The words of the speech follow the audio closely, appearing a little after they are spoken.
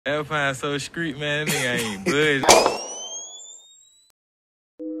Alpine so street, man, that nigga ain't budge.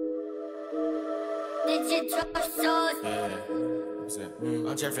 Yeah,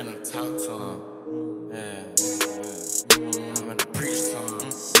 I'm just finna talk to him. Yeah, I'm gonna preach to him.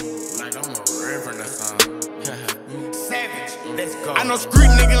 Like I'm a reverend or something. Savage, let's go. I know street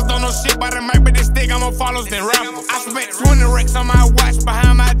niggas don't know shit about the mic, but they stick I'm on follows than rappers. I spent 20 racks on my watch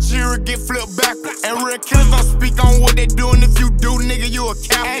behind my jewelry, get flipped backwards. And real killers don't speak on what they doing. If you do, nigga, you a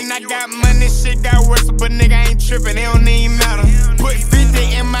coward. And I got money, shit got worse, but nigga ain't tripping, it don't even matter. Put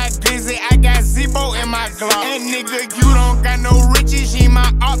 50 in my glizzy, I got Zebo in my Glock. And nigga, you don't got no riches, you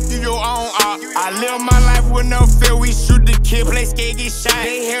my op, you your own op. I live my life with no fear, we shoot the kid, play scared, get shot.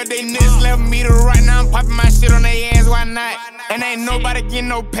 They held they niggas, left me to right now, I'm popping my shit on their ass, why not? And ain't nobody getting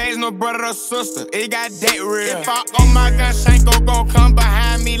no pays, no brother or sister, it got that real. If I own my gun, Shanko gon' come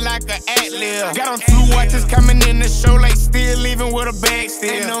behind me like an athlete. Got on 2 watches coming in the show, like still leaving with a bag still.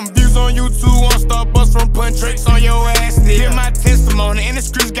 And them views on YouTube won't start bust from putting tricks on your ass still. Hear my testimony, and the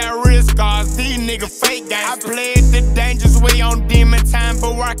streets got real scars, these niggas fake guys. I played the dangerous way on demon time,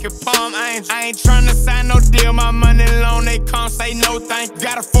 but rocket palm angel. I ain't tryna sign no deal, my money long, they can't say no thank you.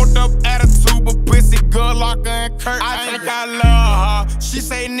 Got a fucked up attitude, but pussy good, locker and Kurt. I think I love her. She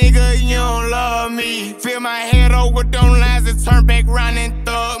say, nigga, you don't love me. Fill my head up with them lines and turn back round and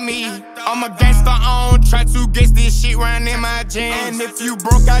thug me. I'm a gangster, I don't try to get this shit round in my jeans. And if you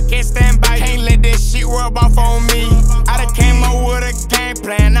broke, I can't stand by. Can't let that shit rub off on me. I done came up with a game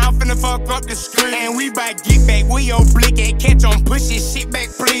plan, now I'm finna fuck up the street. And we bout get back, we your blick and catch on, push this shit back,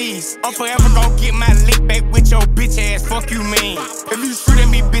 please. I'm forever gon' get my lick back with your bitch ass, fuck you mean. If you shootin'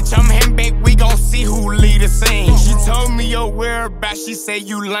 me, bitch, I'm him back, we gon' see who lead the scene. She told me your whereabouts, she say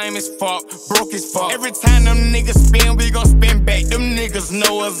you lame as fuck, broke as fuck. Every time them niggas spin, we gon' spin back, them niggas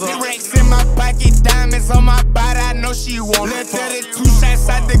know us up. Racks in my pocket, diamonds on my body, I know she want it. 32 shots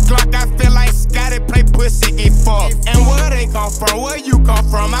out the Glock, I feel like Scotty, play pussy, get fucked. And where they come from, where you come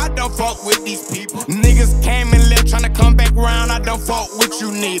from, I don't fuck with these people. Niggas came and left, tryna come back round, I don't fuck with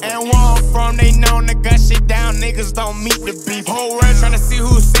you neither. And where I'm from, they known to gun shit down, niggas don't meet the beef. Whole world tryna see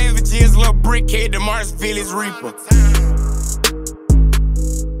who savage is, little BrickHead, the Marsville is Reaper.